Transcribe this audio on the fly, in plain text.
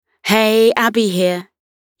Hey, Abby here.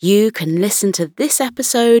 You can listen to this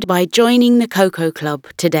episode by joining the Coco Club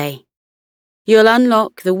today. You'll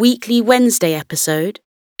unlock the weekly Wednesday episode,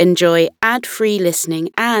 enjoy ad-free listening,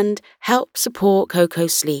 and help support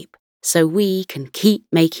Coco's sleep so we can keep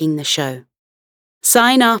making the show.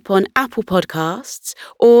 Sign up on Apple Podcasts,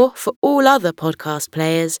 or for all other podcast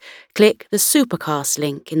players, click the Supercast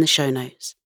link in the show notes.